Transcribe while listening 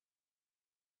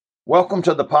Welcome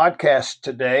to the podcast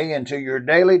today and to your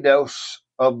daily dose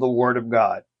of the Word of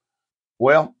God.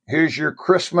 Well, here's your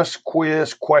Christmas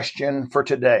quiz question for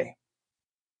today.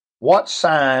 What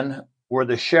sign were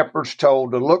the shepherds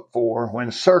told to look for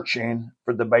when searching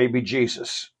for the baby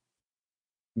Jesus?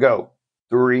 Go.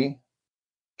 3,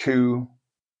 2,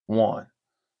 1.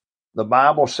 The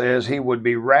Bible says he would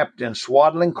be wrapped in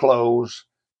swaddling clothes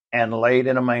and laid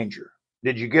in a manger.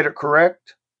 Did you get it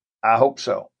correct? I hope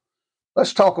so.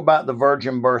 Let's talk about the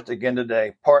virgin birth again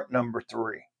today, part number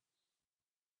 3.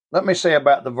 Let me say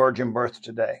about the virgin birth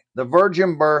today. The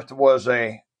virgin birth was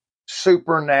a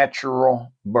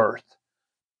supernatural birth.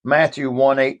 Matthew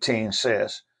 1:18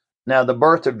 says, "Now the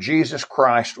birth of Jesus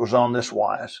Christ was on this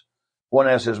wise, when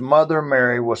as his mother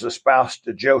Mary was espoused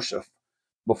to Joseph,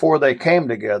 before they came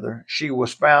together, she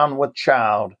was found with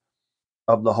child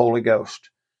of the Holy Ghost."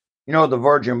 You know, the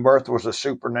virgin birth was a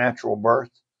supernatural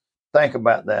birth. Think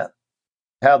about that.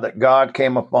 How that God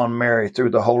came upon Mary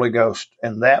through the Holy Ghost,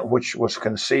 and that which was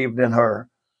conceived in her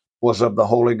was of the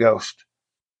Holy Ghost.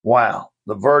 Wow,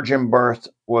 the virgin birth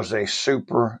was a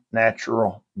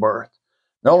supernatural birth.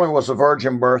 Not only was the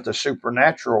virgin birth a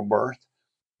supernatural birth,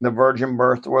 the virgin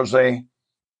birth was a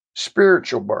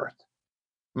spiritual birth.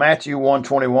 Matthew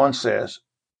 1:21 says,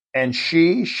 "And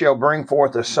she shall bring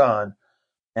forth a son,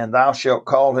 and thou shalt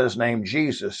call his name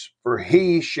Jesus, for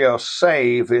he shall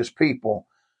save his people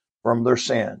from their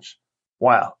sins."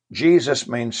 Wow. Jesus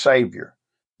means Savior.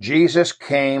 Jesus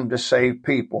came to save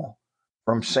people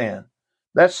from sin.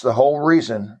 That's the whole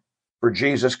reason for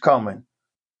Jesus coming.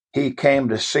 He came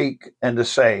to seek and to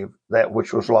save that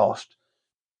which was lost.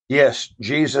 Yes,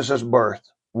 Jesus' birth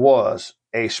was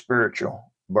a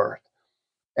spiritual birth.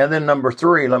 And then number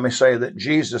 3, let me say that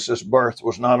Jesus' birth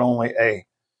was not only a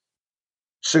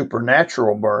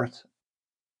supernatural birth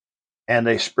and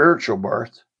a spiritual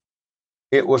birth,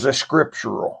 it was a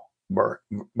scriptural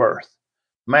birth.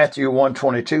 Matthew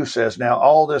 1:22 says, "Now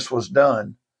all this was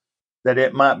done that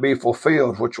it might be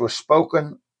fulfilled, which was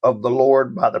spoken of the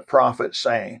Lord by the prophet,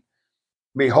 saying,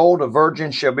 Behold, a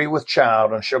virgin shall be with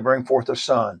child, and shall bring forth a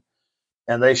son,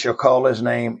 and they shall call his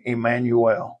name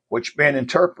Emmanuel," which being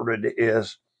interpreted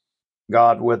is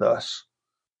God with us.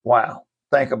 Wow.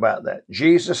 Think about that.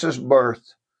 Jesus'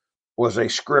 birth was a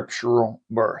scriptural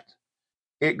birth.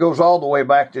 It goes all the way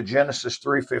back to Genesis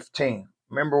 3:15.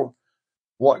 Remember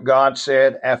what God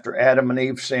said after Adam and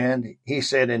Eve sinned? He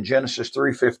said in Genesis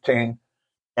 3:15,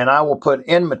 "And I will put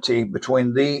enmity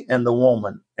between thee and the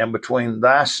woman, and between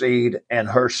thy seed and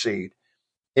her seed.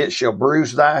 It shall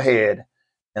bruise thy head,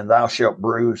 and thou shalt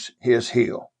bruise his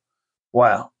heel."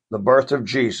 Wow, the birth of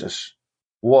Jesus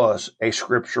was a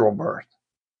scriptural birth.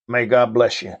 May God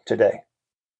bless you today.